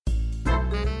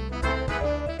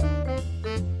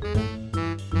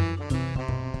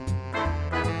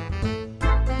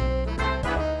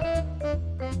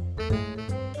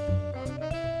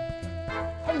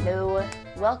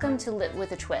welcome to Lit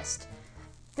with a Twist.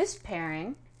 This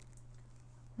pairing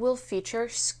will feature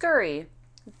Scurry,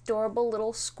 adorable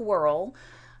little squirrel.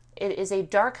 It is a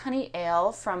dark honey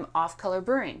ale from Off Color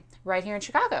Brewing, right here in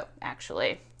Chicago,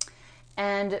 actually.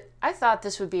 And I thought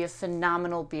this would be a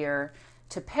phenomenal beer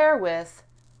to pair with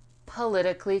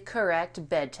politically correct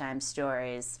bedtime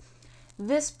stories.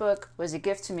 This book was a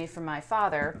gift to me from my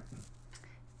father.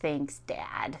 Thanks,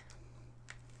 Dad.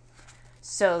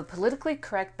 So, Politically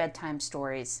Correct Bedtime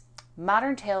Stories,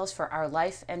 Modern Tales for Our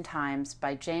Life and Times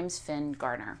by James Finn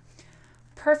Garner.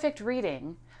 Perfect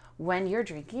reading when you're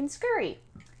drinking Scurry.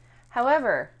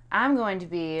 However, I'm going to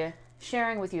be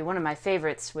sharing with you one of my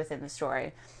favorites within the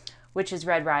story, which is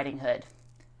Red Riding Hood.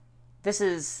 This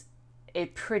is a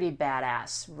pretty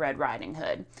badass Red Riding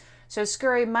Hood. So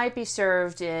Scurry might be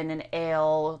served in an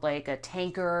ale, like a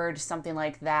tankard, something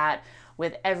like that,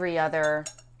 with every other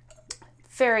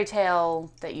fairy tale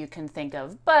that you can think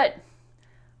of. But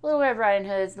Little Red Riding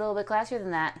Hood is a little bit classier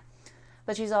than that.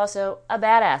 But she's also a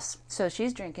badass. So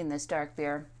she's drinking this dark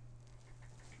beer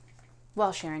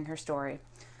while sharing her story.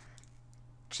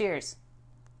 Cheers.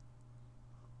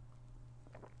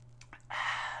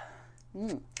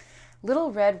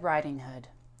 Little Red Riding Hood.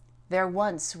 There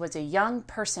once was a young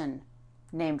person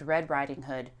named Red Riding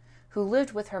Hood who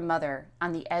lived with her mother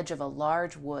on the edge of a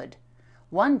large wood.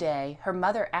 One day, her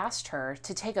mother asked her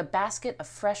to take a basket of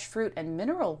fresh fruit and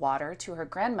mineral water to her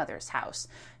grandmother's house,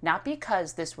 not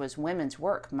because this was women's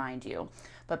work, mind you,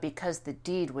 but because the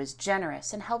deed was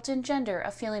generous and helped engender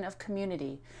a feeling of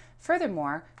community.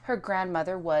 Furthermore, her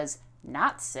grandmother was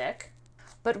not sick,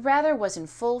 but rather was in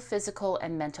full physical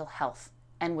and mental health,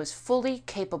 and was fully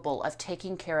capable of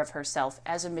taking care of herself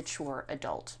as a mature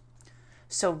adult.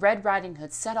 So Red Riding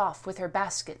Hood set off with her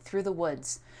basket through the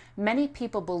woods. Many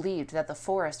people believed that the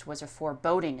forest was a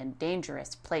foreboding and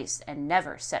dangerous place and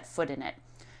never set foot in it.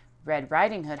 Red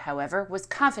Riding Hood, however, was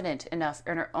confident enough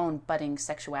in her own budding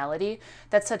sexuality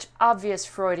that such obvious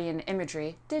Freudian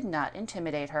imagery did not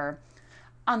intimidate her.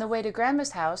 On the way to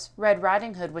Grandma's house, Red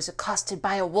Riding Hood was accosted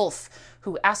by a wolf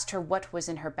who asked her what was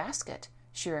in her basket.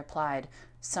 She replied,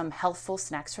 "Some healthful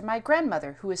snacks from my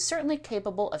grandmother, who is certainly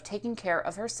capable of taking care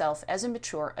of herself as a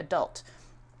mature adult."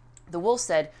 The wolf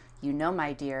said, "You know,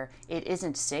 my dear, it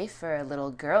isn't safe for a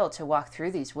little girl to walk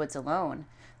through these woods alone."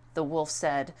 The wolf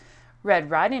said, Red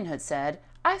Riding Hood said,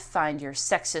 "I find your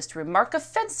sexist remark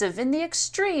offensive in the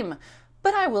extreme,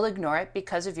 but I will ignore it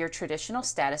because of your traditional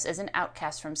status as an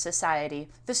outcast from society,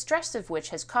 the stress of which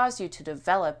has caused you to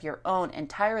develop your own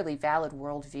entirely valid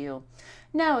worldview.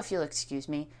 Now, if you'll excuse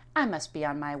me, I must be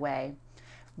on my way."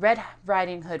 Red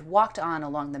Riding Hood walked on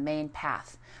along the main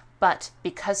path, but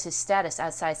because his status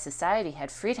outside society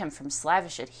had freed him from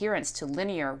slavish adherence to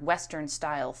linear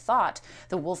Western-style thought,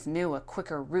 the wolf knew a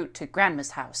quicker route to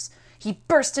Grandma's house. He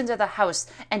burst into the house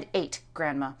and ate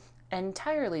Grandma, an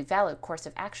entirely valid course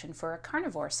of action for a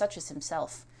carnivore such as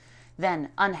himself.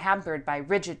 Then, unhampered by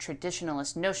rigid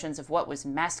traditionalist notions of what was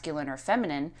masculine or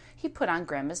feminine, he put on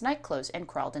Grandma's nightclothes and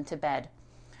crawled into bed.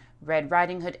 Red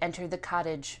Riding Hood entered the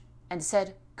cottage and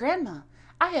said, "Grandma,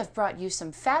 I have brought you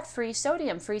some fat-free,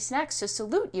 sodium-free snacks to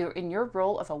salute you in your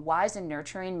role of a wise and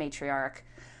nurturing matriarch."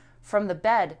 From the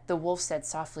bed, the wolf said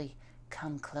softly,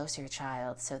 "Come closer,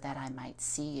 child, so that I might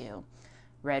see you."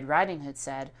 Red Riding Hood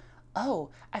said,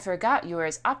 "Oh, I forgot you are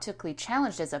as optically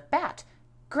challenged as a bat.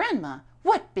 Grandma,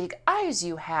 what big eyes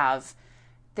you have!"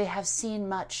 "They have seen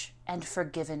much and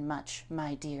forgiven much,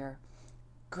 my dear."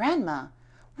 "Grandma,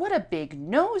 what a big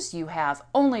nose you have,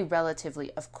 only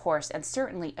relatively, of course, and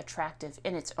certainly attractive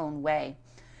in its own way."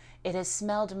 "It has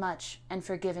smelled much and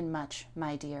forgiven much,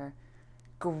 my dear."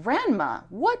 "Grandma,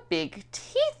 what big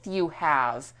teeth you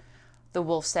have!" The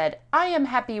wolf said, "I am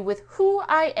happy with who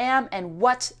I am and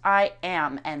what I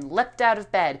am," and leapt out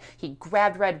of bed. He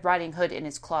grabbed Red Riding Hood in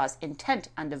his claws, intent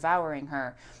on devouring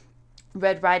her.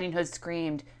 Red Riding Hood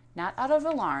screamed, not out of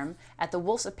alarm at the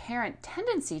wolf's apparent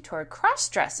tendency toward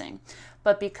cross-dressing,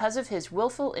 but because of his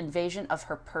willful invasion of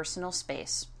her personal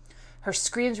space. Her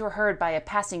screams were heard by a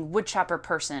passing woodchopper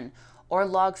person, or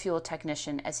log fuel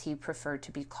technician as he preferred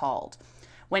to be called.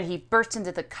 When he burst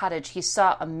into the cottage, he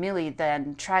saw Amelie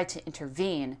then tried to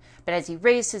intervene, but as he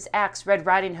raised his axe, Red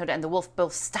Riding Hood and the wolf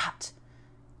both stopped.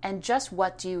 "And just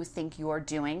what do you think you're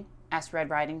doing?" asked Red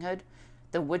Riding Hood.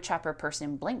 The woodchopper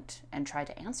person blinked and tried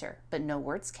to answer, but no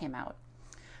words came out.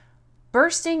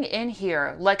 "Bursting in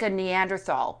here like a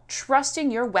Neanderthal,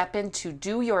 trusting your weapon to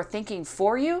do your thinking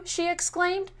for you," she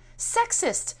exclaimed.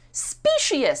 "Sexist!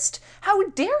 Speciest! How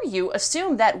dare you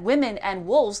assume that women and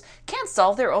wolves can't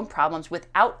solve their own problems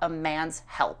without a man's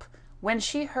help?" When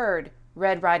she heard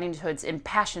Red Riding Hood's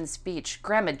impassioned speech,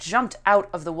 Grandma jumped out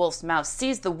of the wolf's mouth,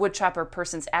 seized the woodchopper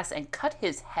person's ass, and cut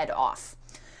his head off.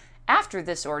 After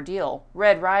this ordeal,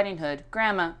 Red Riding Hood,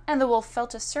 Grandma, and the wolf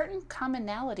felt a certain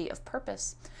commonality of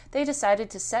purpose. They decided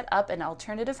to set up an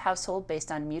alternative household based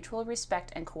on mutual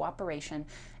respect and cooperation,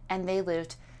 and they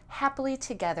lived happily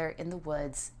together in the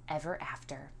woods ever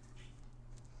after.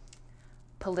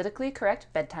 Politically Correct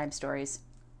Bedtime Stories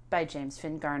by James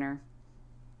Finn Garner.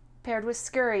 Paired with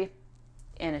Scurry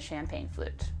in a champagne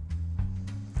flute.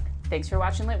 Thanks for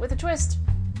watching Lit with a Twist.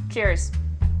 Cheers.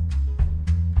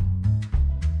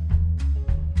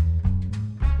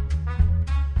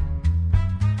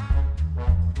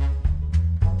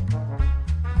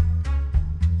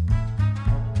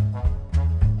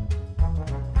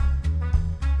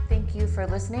 Thank you for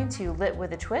listening to Lit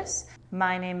with a Twist.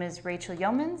 My name is Rachel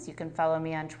Yeomans. You can follow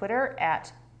me on Twitter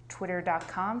at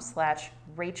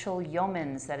twitter.com/Rachel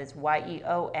Yeomans. That is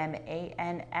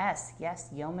Yeomans. Yes,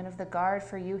 Yeoman of the Guard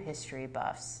for you history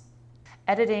buffs.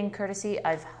 Editing courtesy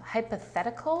of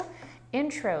Hypothetical.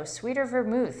 Intro, Sweeter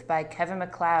Vermouth by Kevin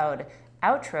MacLeod.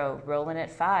 Outro, Rollin'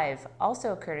 at 5,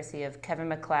 also courtesy of Kevin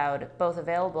MacLeod, both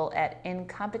available at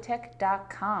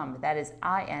incompetech.com. That is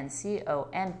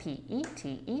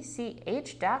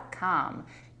incompetech.com.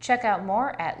 Check out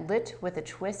more at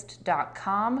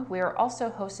litwithatwist.com. We are also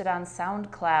hosted on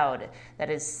SoundCloud. That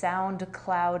is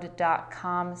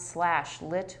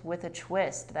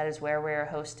soundcloud.com/litwithatwist. That is where we are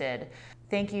hosted.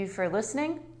 Thank you for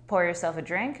listening. Pour yourself a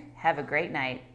drink. Have a great night.